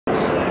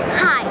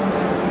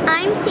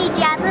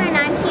Sage Adler, and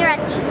I'm here at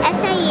the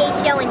SIA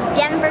show in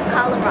Denver,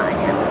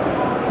 Colorado.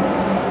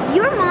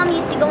 Your mom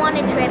used to go on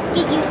a trip,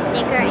 get you a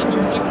sticker, and you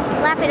just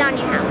slap it on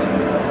your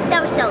helmet. That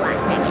was so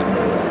last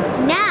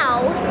decade.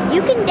 Now,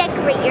 you can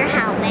decorate your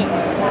helmet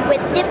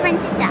with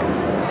different stuff.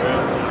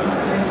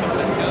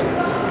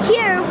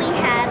 Here we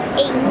have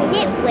a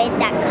nitwit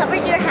that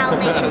covers your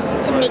helmet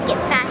to make it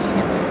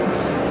fashionable.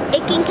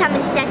 It can come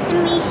in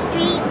Sesame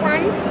Street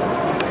ones,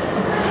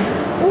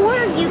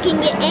 or you can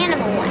get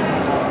animal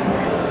ones.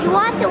 You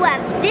also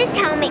have this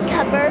helmet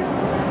cover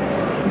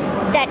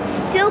that's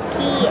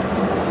silky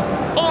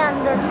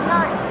and they're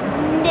not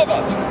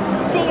knitted.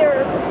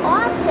 There's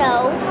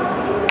also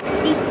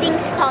these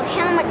things called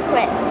helmet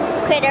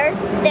critters.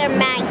 They're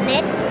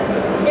magnets.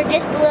 They're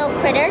just little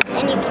critters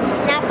and you can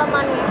snap them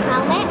on your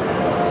helmet.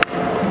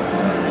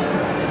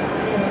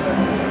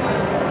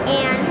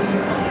 And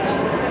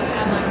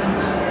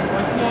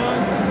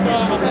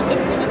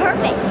it's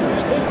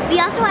perfect. We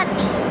also have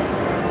these.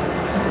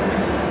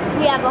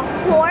 We have a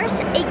horse,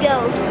 a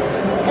ghost,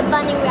 a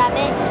bunny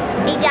rabbit,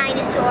 a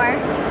dinosaur,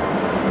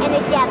 and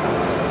a devil.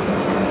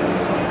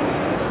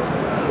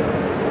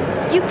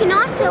 You can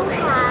also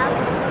have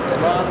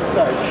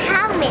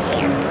helmet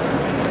hair.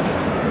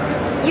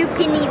 You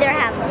can either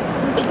have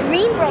a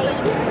green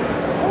braid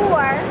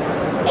or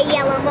a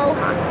yellow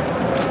mohawk.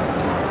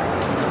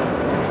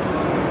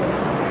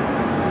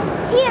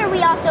 Here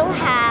we also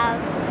have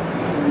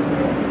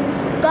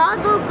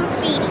goggle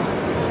graffitis.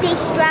 They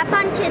strap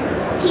onto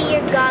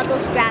your goggle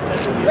strap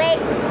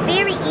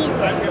very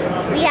easily.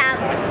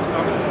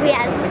 We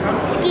have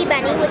Ski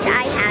Bunny, which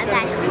I have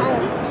at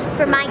home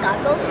for my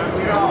goggles. And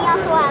we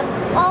also have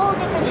all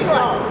different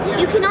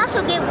sorts. You can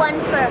also get one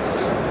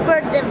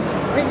for the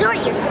resort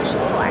you're skiing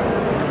for.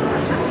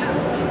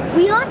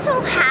 We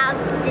also have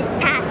this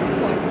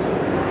passport.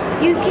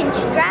 You can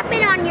strap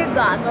it on your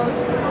goggles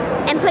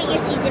and put your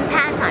season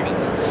pass on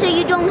it. So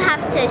you don't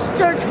have to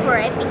search for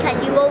it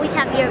because you always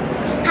have your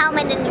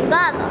helmet and your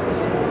goggles.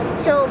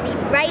 So it'll be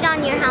right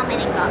on your helmet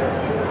and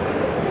goggles.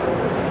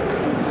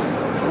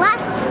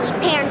 Lastly,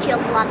 parents,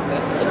 you'll love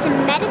this. It's a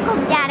medical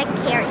data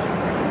carrier.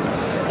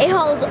 It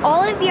holds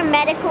all of your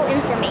medical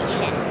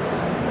information.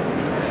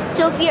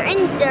 So if you're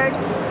injured,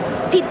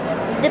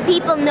 the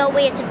people know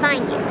where to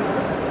find you.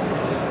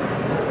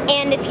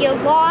 And if you're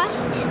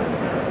lost,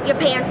 your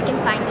parents can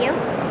find you.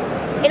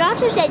 It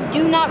also said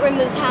do not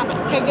remove helmet,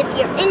 because if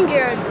you're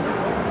injured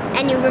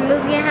and you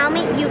remove your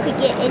helmet, you could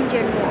get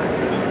injured more.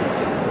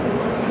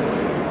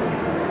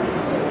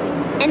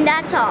 And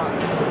that's all.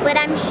 But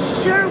I'm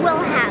sure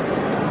we'll have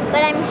it.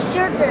 But I'm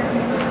sure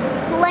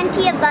there's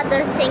plenty of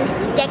other things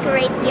to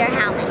decorate your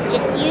helmet.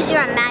 Just use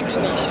your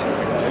imagination.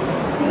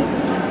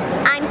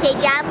 I'm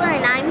Sage Adler,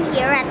 and I'm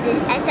here at the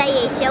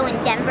SIA show in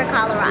Denver,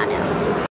 Colorado.